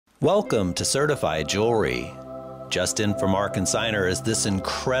Welcome to Certified Jewelry. Just in from our consignor is this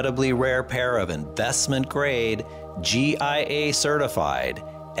incredibly rare pair of investment grade, GIA certified,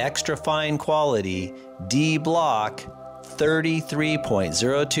 extra fine quality, D block,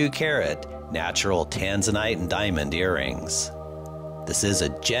 33.02 carat natural Tanzanite and diamond earrings. This is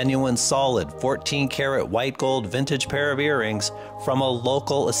a genuine solid 14 karat white gold vintage pair of earrings from a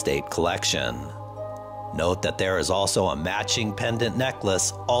local estate collection. Note that there is also a matching pendant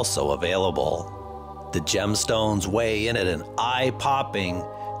necklace also available. The gemstones weigh in at an eye-popping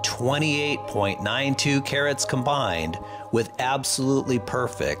 28.92 carats combined with absolutely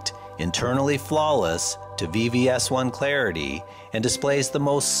perfect, internally flawless to VVS-1 clarity and displays the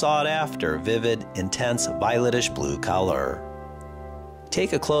most sought-after, vivid, intense violetish blue color.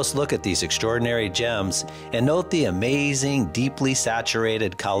 Take a close look at these extraordinary gems and note the amazing, deeply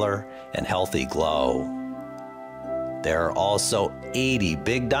saturated color and healthy glow. There are also 80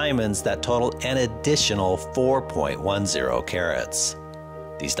 big diamonds that total an additional 4.10 carats.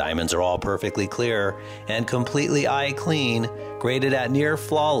 These diamonds are all perfectly clear and completely eye clean, graded at near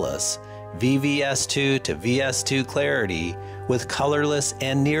flawless, VVS2 to VS2 clarity with colorless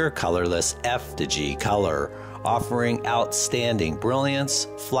and near colorless F to G color, offering outstanding brilliance,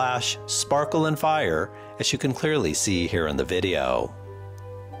 flash, sparkle, and fire, as you can clearly see here in the video.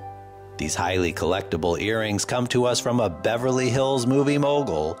 These highly collectible earrings come to us from a Beverly Hills movie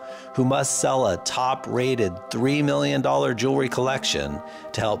mogul who must sell a top-rated $3 million jewelry collection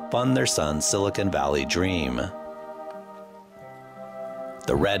to help fund their son's Silicon Valley dream.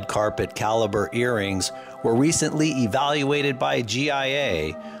 The red carpet caliber earrings were recently evaluated by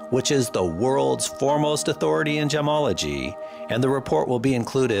GIA, which is the world's foremost authority in gemology, and the report will be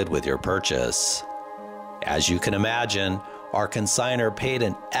included with your purchase. As you can imagine, our consignor paid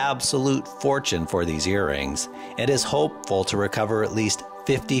an absolute fortune for these earrings and is hopeful to recover at least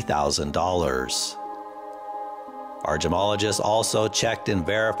 $50,000. Our gemologist also checked and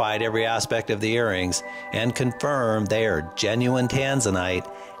verified every aspect of the earrings and confirmed they are genuine Tanzanite,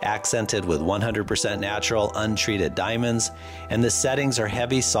 accented with 100% natural untreated diamonds, and the settings are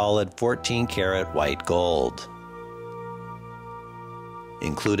heavy solid 14 karat white gold.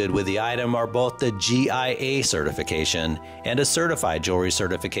 Included with the item are both the GIA certification and a certified jewelry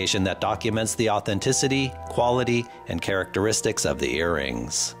certification that documents the authenticity, quality, and characteristics of the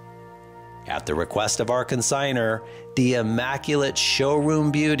earrings. At the request of our consignor, the immaculate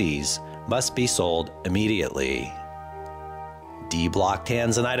showroom beauties must be sold immediately. D-block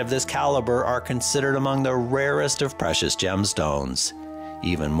Tanzanite of this caliber are considered among the rarest of precious gemstones.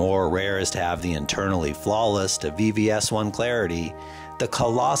 Even more rare is to have the internally flawless to VVS-1 clarity, the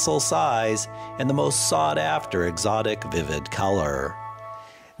colossal size, and the most sought-after exotic vivid color.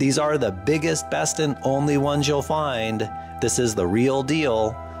 These are the biggest, best, and only ones you'll find. This is the real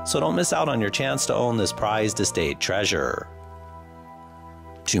deal, so don't miss out on your chance to own this prized estate treasure.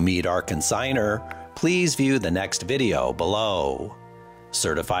 To meet our consignor, please view the next video below.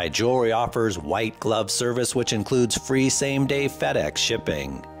 Certified Jewelry offers white glove service, which includes free same-day FedEx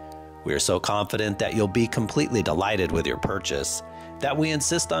shipping. We are so confident that you'll be completely delighted with your purchase that we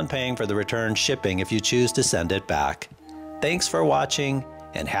insist on paying for the return shipping if you choose to send it back. Thanks for watching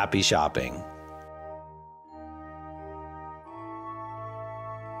and happy shopping.